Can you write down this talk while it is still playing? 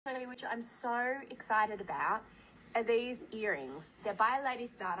you, which I'm so excited about, are these earrings. They're by a lady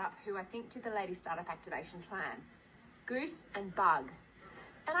startup who I think did the Lady Startup Activation Plan. Goose and Bug.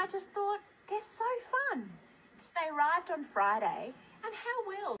 And I just thought, they're so fun. So they arrived on Friday, and how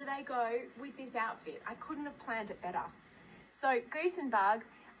well do they go with this outfit? I couldn't have planned it better. So Goose and Bug,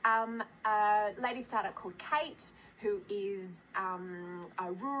 a lady startup called Kate, who is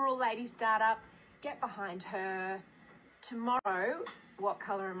a rural lady startup. Get behind her. Tomorrow, what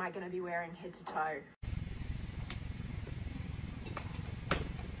colour am I going to be wearing head to toe?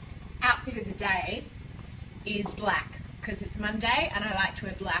 Outfit of the day is black, because it's Monday and I like to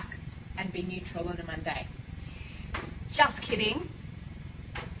wear black and be neutral on a Monday. Just kidding.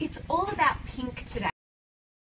 It's all about pink today.